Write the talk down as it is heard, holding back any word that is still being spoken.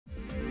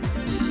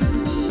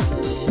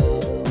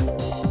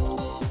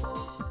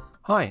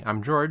Hi,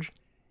 I'm George,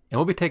 and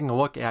we'll be taking a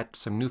look at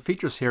some new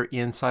features here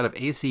inside of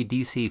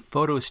ACDSee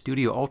Photo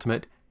Studio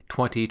Ultimate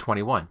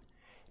 2021.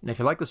 And if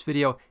you like this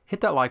video, hit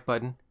that like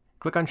button,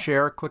 click on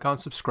share, click on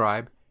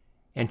subscribe,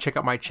 and check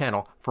out my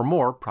channel for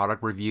more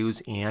product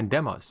reviews and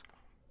demos.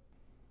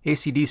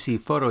 ACDSee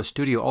Photo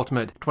Studio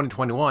Ultimate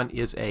 2021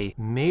 is a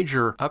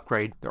major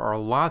upgrade. There are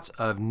lots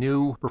of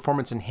new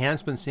performance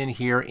enhancements in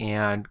here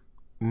and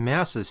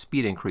massive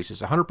speed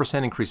increases,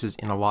 100% increases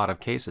in a lot of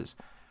cases.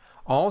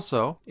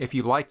 Also, if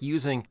you like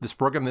using this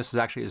program, this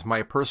is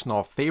my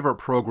personal favorite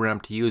program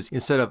to use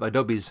instead of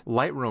Adobe's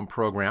Lightroom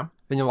program,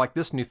 then you'll like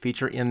this new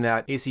feature in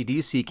that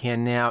ACDSee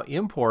can now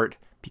import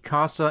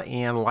Picassa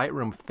and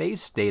Lightroom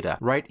face data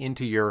right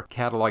into your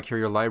catalog here,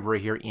 your library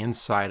here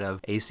inside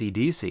of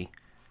ACDSee.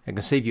 It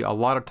can save you a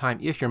lot of time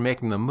if you're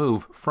making the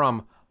move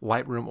from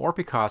Lightroom or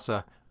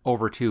Picassa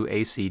over to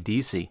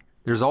ACDSee.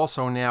 There's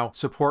also now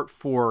support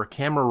for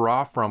camera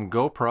raw from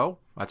GoPro.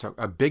 That's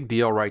a big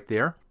deal right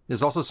there.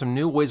 There's also some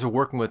new ways of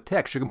working with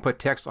text. You can put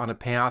text on a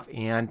path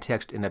and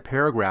text in a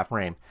paragraph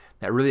frame.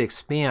 That really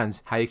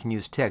expands how you can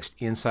use text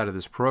inside of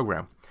this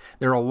program.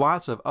 There are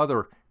lots of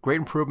other great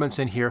improvements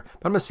in here,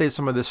 but I'm going to save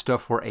some of this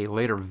stuff for a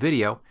later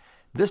video.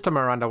 This time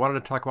around, I wanted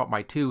to talk about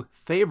my two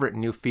favorite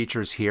new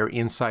features here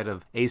inside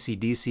of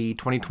ACDSee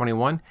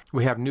 2021.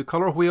 We have new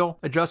color wheel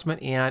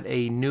adjustment and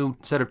a new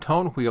set of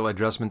tone wheel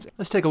adjustments.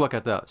 Let's take a look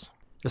at those.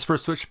 Let's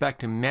first switch back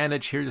to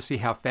manage here to see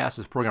how fast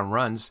this program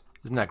runs.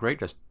 Isn't that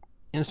great? Just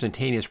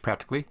instantaneous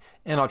practically.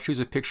 And I'll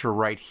choose a picture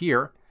right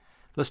here.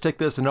 Let's take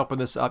this and open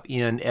this up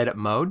in edit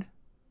mode.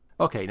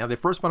 Okay, now the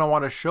first one I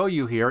want to show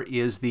you here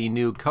is the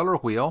new color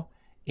wheel,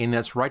 and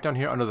that's right down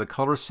here under the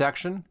color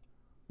section.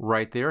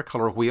 Right there,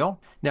 color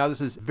wheel. Now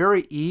this is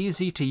very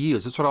easy to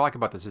use. That's what I like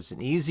about this. It's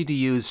an easy to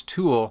use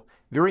tool,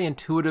 very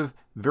intuitive,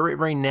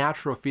 very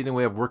natural feeling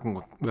way of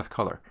working with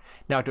color.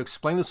 Now to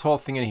explain this whole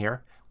thing in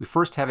here, we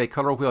first have a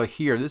color wheel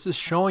here. This is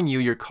showing you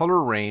your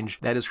color range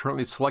that is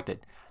currently selected.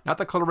 Not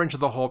the color range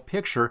of the whole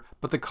picture,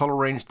 but the color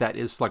range that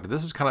is selected.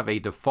 This is kind of a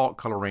default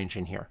color range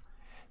in here.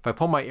 If I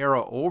pull my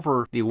arrow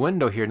over the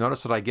window here,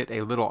 notice that I get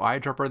a little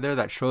eyedropper there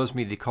that shows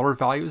me the color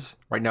values.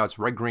 Right now it's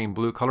red, green,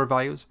 blue color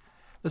values.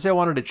 Let's say I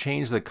wanted to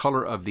change the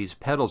color of these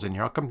petals in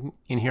here. I'll come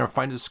in here and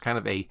find this kind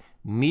of a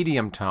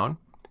medium tone.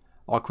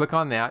 I'll click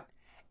on that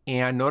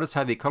and notice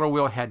how the color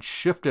wheel had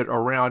shifted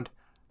around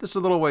just a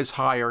little ways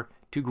higher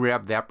to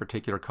grab that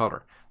particular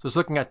color. So it's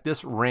looking at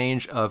this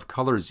range of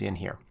colors in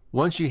here.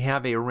 Once you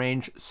have a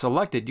range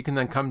selected, you can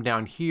then come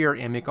down here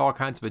and make all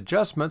kinds of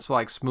adjustments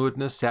like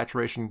smoothness,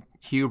 saturation,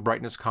 hue,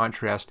 brightness,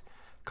 contrast,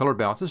 color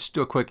balance. Let's just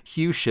do a quick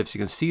hue shift so you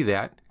can see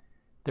that.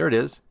 There it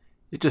is.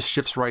 It just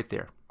shifts right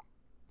there.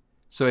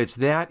 So it's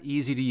that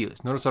easy to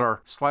use. Notice that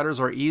our sliders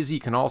are easy.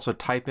 You can also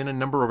type in a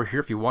number over here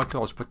if you want to.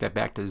 I'll just put that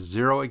back to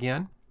 0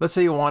 again. Let's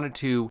say you wanted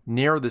to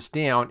narrow this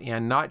down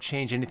and not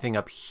change anything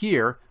up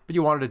here, but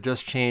you wanted to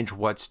just change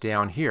what's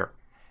down here.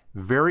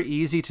 Very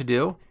easy to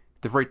do.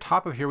 At the very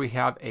top of here we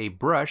have a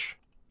brush,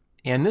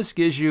 and this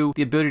gives you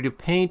the ability to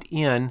paint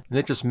in, and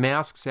it just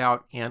masks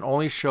out and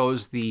only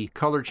shows the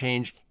color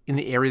change in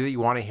the area that you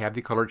want to have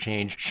the color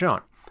change shown.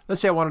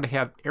 Let's say I wanted to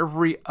have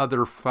every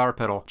other flower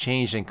petal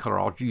changed in color.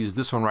 I'll use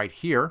this one right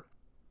here.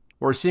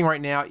 What we're seeing right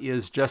now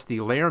is just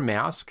the layer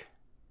mask.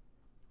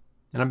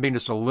 And I'm being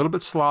just a little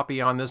bit sloppy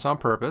on this on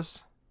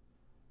purpose.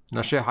 And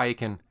I'll show you how you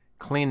can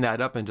clean that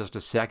up in just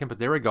a second. But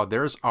there we go.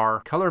 There's our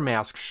color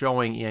mask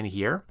showing in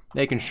here.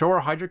 Now you can show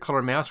or hide your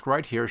color mask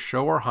right here.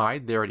 Show or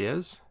hide. There it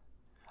is.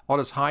 I'll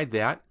just hide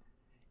that.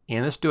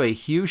 And let's do a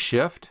hue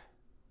shift.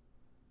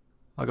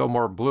 I'll go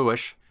more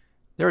bluish.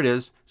 There it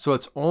is. So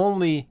it's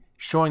only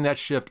showing that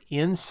shift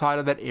inside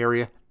of that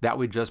area that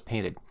we just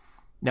painted.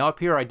 Now up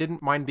here I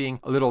didn't mind being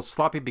a little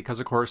sloppy because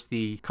of course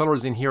the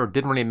colors in here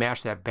didn't really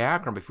match that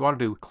background. But if you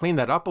wanted to clean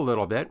that up a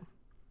little bit,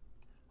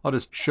 I'll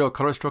just show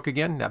color stroke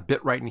again, that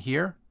bit right in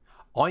here.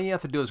 All you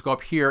have to do is go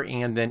up here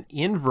and then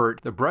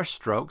invert the brush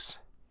strokes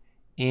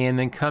and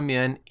then come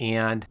in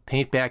and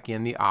paint back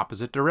in the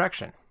opposite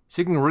direction.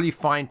 So you can really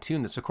fine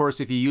tune this. Of course,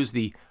 if you use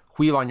the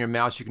wheel on your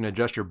mouse, you can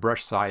adjust your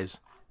brush size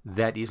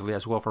that easily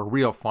as well for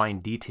real fine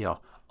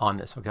detail on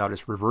this. Okay, I'll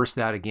just reverse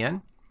that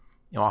again,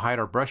 and I'll hide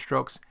our brush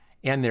strokes,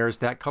 and there's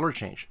that color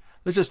change.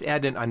 Let's just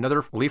add in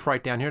another leaf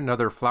right down here,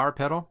 another flower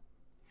petal.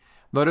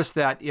 Notice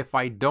that if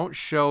I don't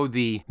show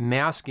the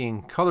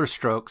masking color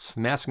strokes,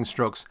 masking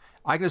strokes,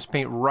 I can just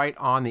paint right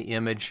on the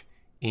image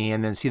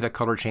and then see the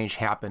color change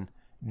happen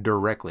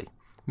directly.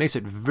 Makes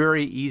it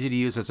very easy to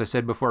use, as I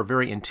said before, a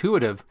very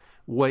intuitive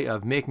way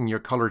of making your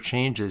color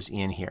changes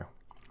in here.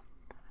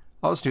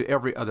 I'll just do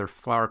every other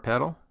flower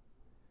petal.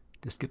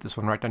 Just get this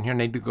one right down here. I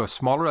need to go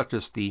smaller. That's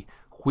just the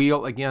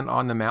wheel again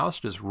on the mouse.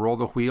 Just roll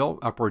the wheel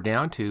up or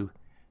down to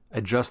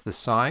adjust the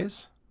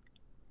size.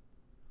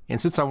 And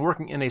since I'm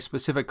working in a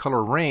specific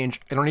color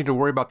range, I don't need to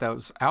worry about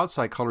those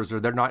outside colors.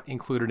 They're not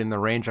included in the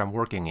range I'm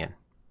working in.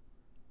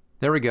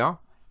 There we go.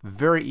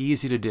 Very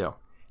easy to do.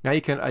 Now you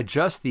can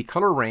adjust the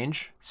color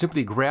range.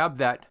 Simply grab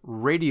that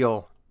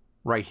radial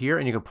right here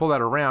and you can pull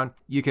that around.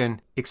 You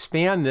can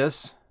expand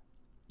this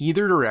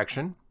either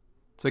direction.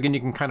 So again,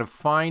 you can kind of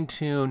fine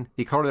tune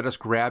the color that it's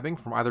grabbing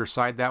from either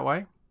side that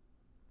way,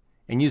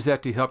 and use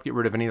that to help get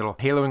rid of any little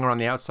haloing around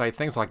the outside,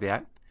 things like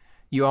that.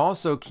 You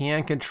also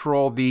can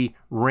control the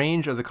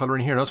range of the color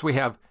in here. Notice we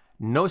have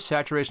no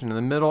saturation in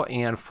the middle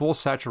and full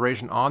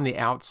saturation on the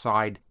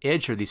outside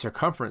edge here, the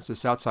circumference,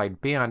 this outside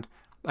band.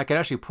 I can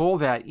actually pull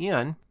that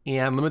in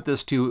and limit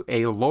this to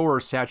a lower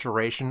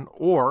saturation,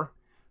 or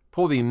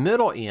pull the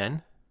middle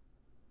in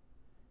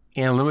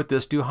and limit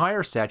this to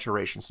higher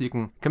saturation. So you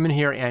can come in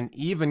here and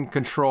even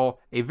control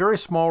a very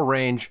small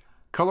range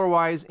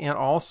color-wise and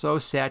also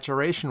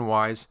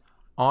saturation-wise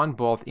on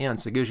both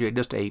ends. So it gives you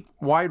just a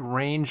wide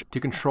range to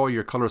control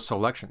your color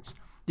selections.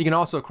 You can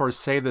also, of course,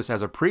 save this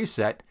as a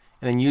preset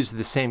and then use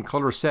the same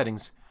color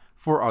settings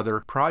for other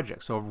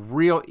projects. So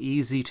real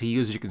easy to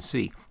use, as you can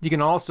see. You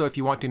can also, if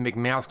you want to make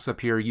masks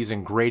up here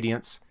using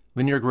gradients,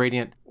 linear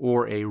gradient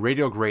or a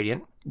radial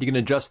gradient, you can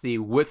adjust the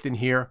width in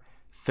here.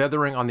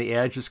 Feathering on the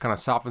edge just kind of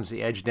softens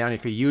the edge down.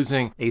 If you're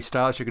using a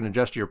stylus, you can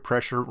adjust your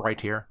pressure right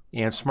here.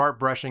 And smart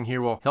brushing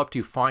here will help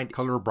you find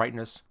color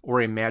brightness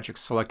or a magic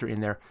selector in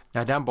there.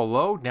 Now down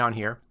below, down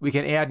here, we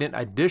can add in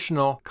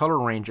additional color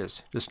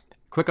ranges. Just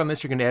click on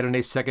this, you can add in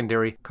a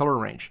secondary color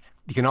range.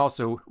 You can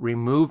also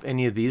remove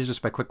any of these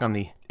just by clicking on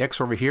the X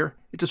over here.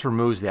 It just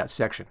removes that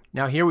section.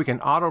 Now here we can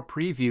auto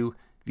preview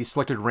the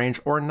selected range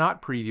or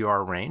not preview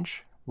our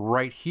range.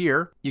 Right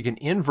here, you can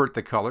invert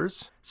the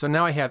colors. So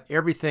now I have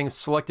everything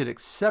selected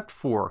except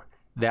for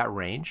that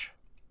range.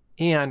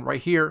 And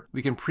right here,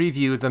 we can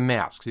preview the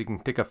mask. So you can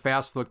take a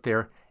fast look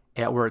there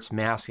at where it's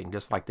masking,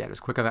 just like that.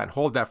 Just click on that and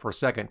hold that for a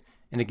second,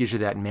 and it gives you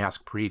that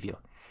mask preview.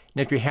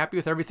 Now, if you're happy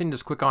with everything,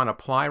 just click on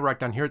Apply right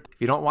down here. If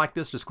you don't like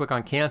this, just click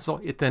on Cancel.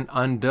 It then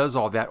undoes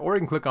all that. Or you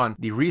can click on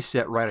the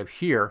Reset right up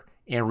here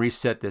and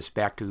reset this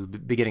back to the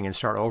beginning and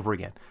start over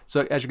again.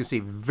 So as you can see,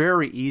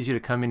 very easy to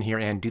come in here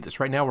and do this.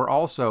 Right now, we're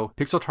also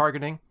pixel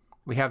targeting.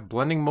 We have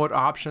blending mode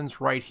options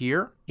right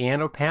here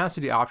and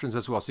opacity options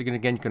as well. So you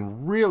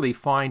can really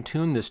fine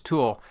tune this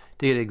tool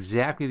to get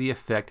exactly the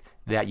effect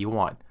that you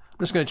want. I'm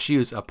just going to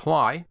choose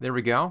Apply. There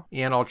we go.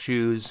 And I'll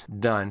choose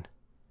Done.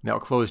 Now it'll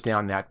close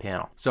down that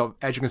panel. So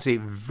as you can see,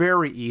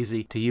 very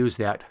easy to use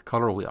that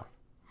color wheel.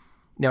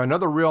 Now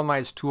another real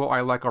nice tool I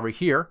like over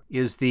here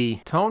is the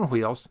tone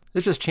wheels.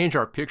 Let's just change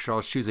our picture.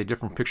 I'll choose a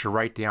different picture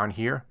right down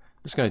here.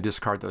 I'm just going to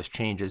discard those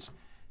changes.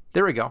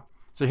 There we go.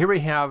 So here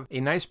we have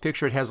a nice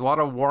picture. It has a lot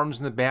of warms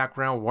in the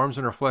background, warms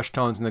and flesh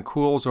tones, and the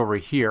cools over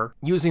here.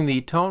 Using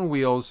the tone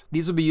wheels,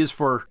 these will be used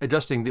for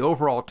adjusting the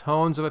overall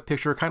tones of a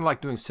picture, kind of like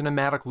doing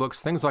cinematic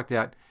looks, things like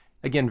that.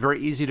 Again, very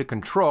easy to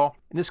control.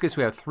 In this case,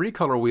 we have 3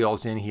 color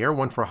wheels in here,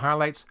 one for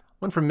highlights,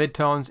 one for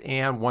midtones,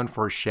 and one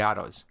for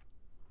shadows.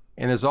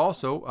 And there's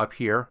also up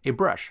here a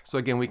brush. So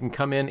again, we can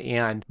come in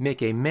and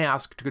make a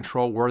mask to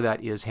control where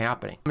that is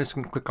happening. I'm just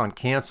going to click on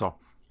Cancel.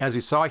 As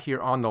we saw here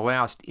on the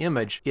last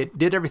image, it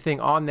did everything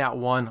on that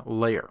one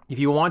layer. If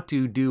you want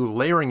to do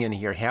layering in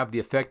here, have the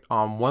effect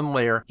on one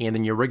layer and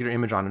then your regular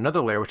image on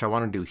another layer, which I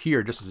want to do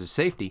here just as a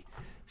safety,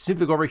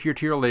 simply go over here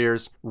to your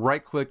layers,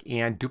 right click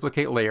and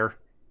duplicate layer,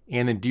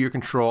 and then do your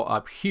control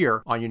up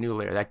here on your new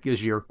layer. That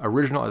gives your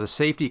original as a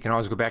safety. You can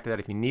always go back to that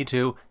if you need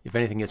to, if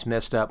anything gets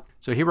messed up.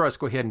 So here, let's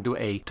go ahead and do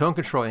a tone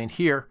control in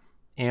here,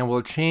 and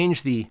we'll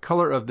change the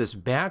color of this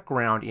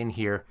background in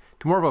here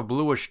to more of a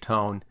bluish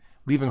tone,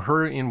 leaving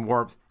her in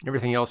warmth and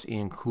everything else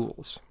in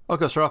cools.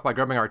 Okay, let's start off by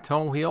grabbing our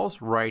tone wheels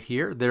right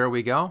here. There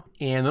we go.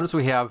 And notice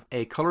we have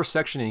a color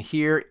section in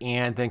here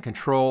and then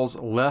controls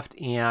left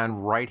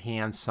and right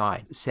hand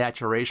side.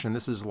 Saturation,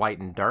 this is light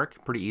and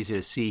dark, pretty easy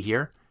to see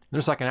here.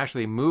 Notice I can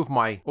actually move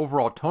my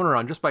overall tone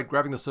around just by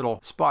grabbing this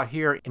little spot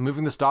here and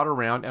moving this dot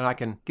around, and I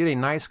can get a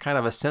nice kind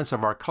of a sense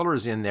of our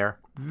colors in there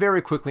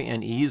very quickly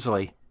and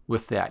easily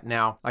with that.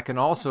 Now, I can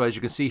also, as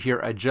you can see here,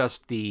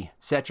 adjust the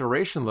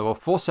saturation level,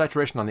 full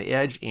saturation on the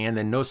edge and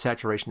then no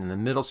saturation in the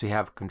middle, so you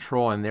have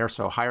control in there,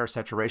 so higher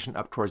saturation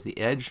up towards the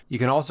edge. You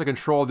can also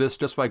control this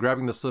just by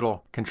grabbing this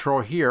little control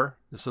here,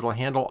 this little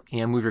handle,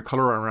 and move your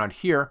color around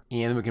here,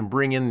 and then we can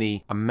bring in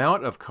the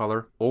amount of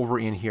color over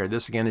in here.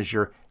 This again is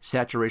your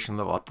saturation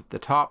level. Up at the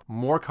top,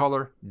 more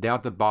color, down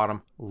at the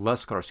bottom,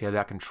 less color. So you have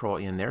that control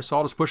in there. So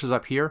I'll just push this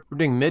up here. We're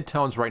doing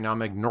midtones right now.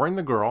 I'm ignoring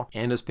the girl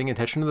and just paying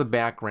attention to the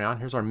background.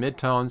 Here's our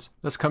midtones.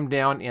 Let's come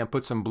down and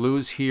put some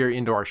blues here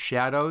into our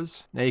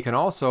shadows. Now you can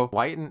also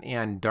lighten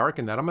and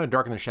darken that. I'm going to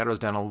darken the shadows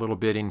down a little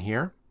bit in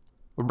here.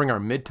 We'll bring our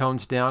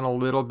midtones down a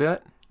little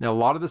bit. Now a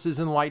lot of this is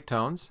in light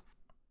tones.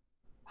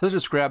 So let's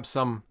just grab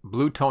some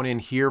blue tone in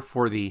here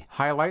for the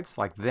highlights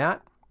like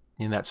that.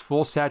 And that's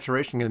full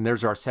saturation, and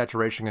there's our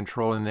saturation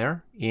control in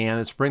there. And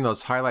let's bring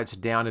those highlights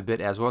down a bit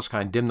as well, just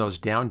kind of dim those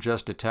down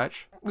just a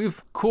touch.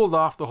 We've cooled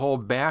off the whole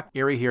back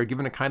area here,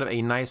 given it kind of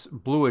a nice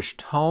bluish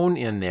tone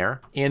in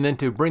there. And then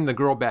to bring the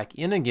girl back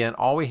in again,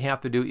 all we have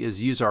to do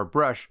is use our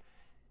brush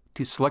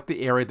to select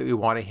the area that we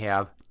want to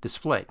have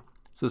displayed.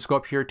 So let's go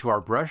up here to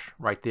our brush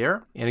right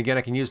there. And again,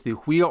 I can use the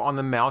wheel on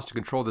the mouse to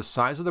control the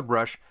size of the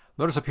brush.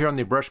 Notice up here on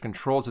the brush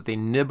controls that the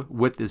nib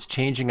width is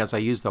changing as I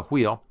use the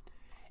wheel.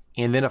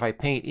 And then if I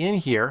paint in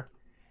here,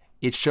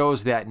 it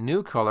shows that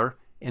new color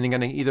And I'm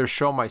going to either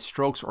show my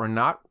strokes or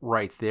not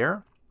right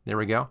there. There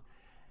we go.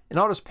 And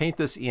I'll just paint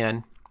this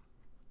in,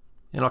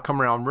 and I'll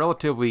come around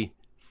relatively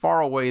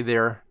far away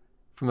there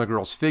from the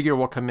girl's figure.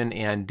 We'll come in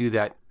and do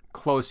that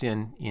close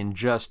in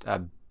just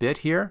a bit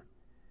here.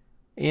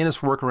 And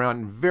just work around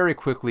and very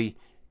quickly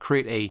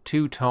create a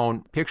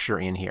two-tone picture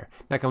in here.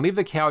 Now I can leave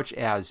the couch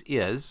as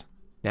is.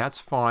 That's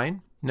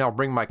fine. Now I'll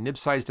bring my nib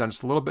size down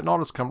just a little bit, and I'll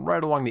just come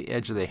right along the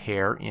edge of the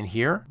hair in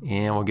here,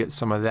 and we'll get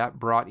some of that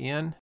brought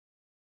in.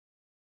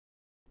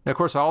 Now of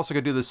course I also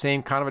could do the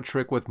same kind of a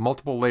trick with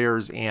multiple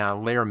layers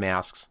and layer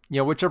masks.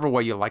 You know, whichever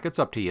way you like, it's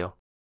up to you.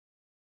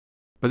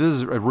 But this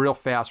is a real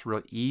fast,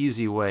 real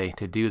easy way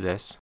to do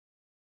this.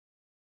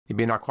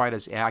 Maybe not quite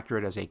as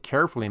accurate as a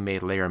carefully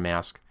made layer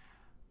mask,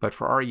 but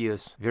for our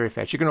use, very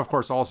fast. You can of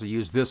course also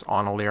use this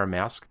on a layer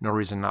mask. No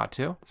reason not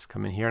to. Just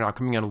come in here. Now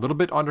coming in a little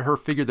bit under her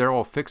figure there.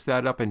 We'll fix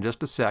that up in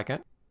just a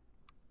second.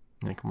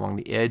 And then come along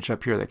the edge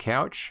up here of the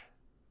couch.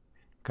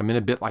 Come in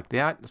a bit like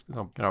that. Just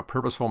a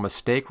purposeful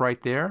mistake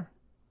right there.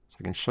 So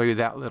I can show you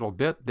that little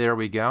bit. There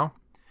we go.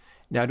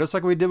 Now just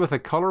like we did with the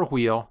color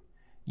wheel,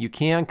 you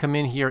can come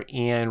in here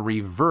and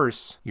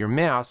reverse your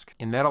mask,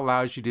 and that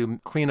allows you to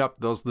clean up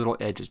those little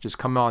edges. Just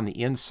come on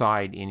the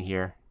inside in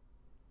here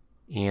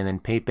and then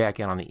paint back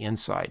in on the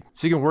inside.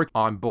 So you can work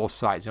on both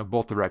sides, you know,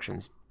 both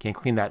directions. Can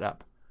clean that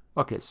up.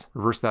 Okay, so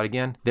reverse that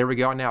again. There we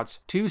go. Now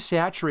it's too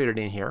saturated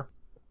in here.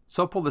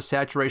 So I'll pull the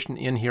saturation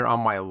in here on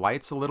my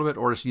lights a little bit,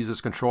 or just use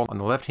this control on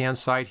the left-hand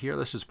side here.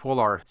 Let's just pull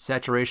our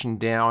saturation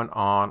down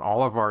on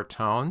all of our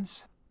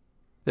tones.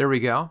 There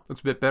we go.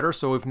 Looks a bit better.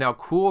 So we've now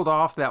cooled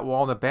off that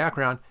wall in the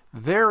background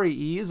very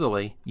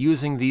easily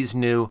using these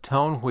new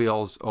tone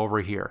wheels over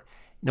here.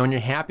 Now when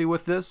you're happy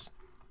with this,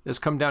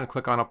 just come down and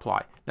click on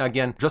Apply. Now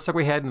again, just like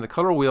we had in the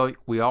color wheel,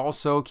 we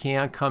also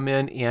can come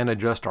in and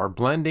adjust our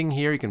blending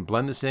here. You can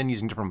blend this in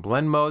using different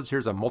blend modes.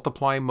 Here's a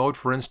multiply mode,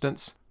 for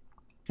instance.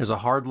 There's a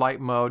hard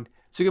light mode.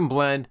 So you can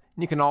blend,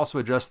 and you can also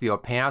adjust the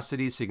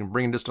opacity, so you can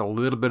bring in just a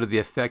little bit of the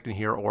effect in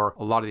here or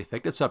a lot of the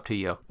effect. It's up to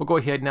you. We'll go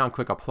ahead now and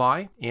click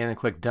Apply and then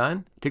click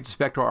Done. It takes us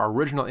back to our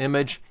original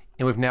image,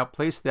 and we've now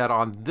placed that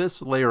on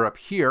this layer up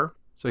here.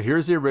 So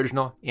here's the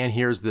original, and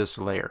here's this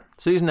layer.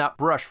 So using that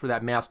brush for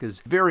that mask is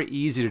very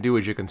easy to do,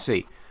 as you can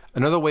see.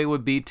 Another way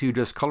would be to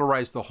just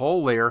colorize the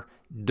whole layer,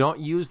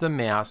 don't use the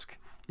mask,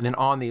 and then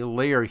on the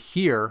layer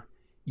here,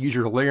 use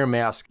your layer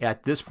mask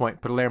at this point,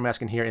 put a layer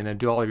mask in here, and then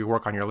do all of your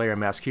work on your layer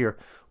mask here,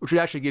 which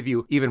would actually give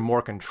you even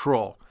more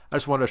control. I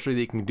just wanted to show you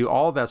that you can do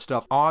all that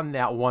stuff on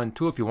that one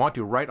tool if you want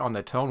to, right on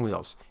the tone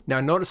wheels. Now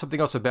notice something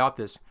else about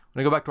this.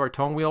 When I go back to our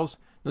tone wheels,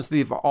 notice that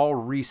they've all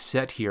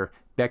reset here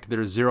back to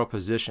their 0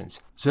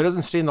 positions. So it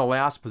doesn't stay in the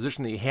last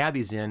position that you had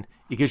these in.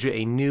 It gives you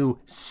a new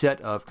set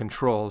of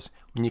controls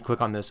when you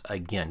click on this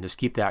again. Just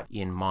keep that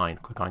in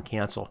mind. Click on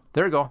Cancel.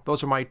 There you go.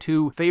 Those are my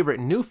two favorite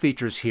new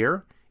features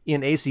here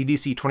in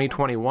ACDSee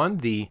 2021,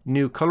 the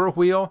new color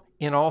wheel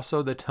and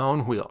also the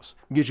tone wheels.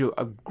 It gives you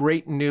a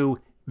great new,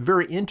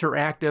 very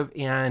interactive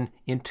and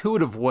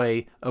intuitive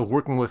way of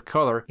working with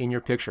color in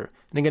your picture.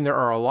 And again, there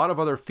are a lot of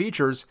other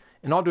features,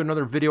 and I'll do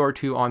another video or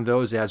two on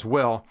those as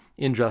well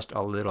in just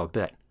a little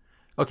bit.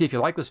 Okay, if you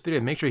like this video,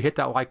 make sure you hit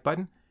that like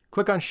button,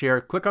 click on share,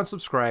 click on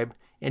subscribe,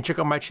 and check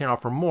out my channel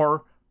for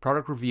more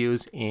product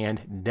reviews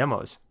and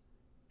demos.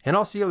 And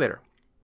I'll see you later.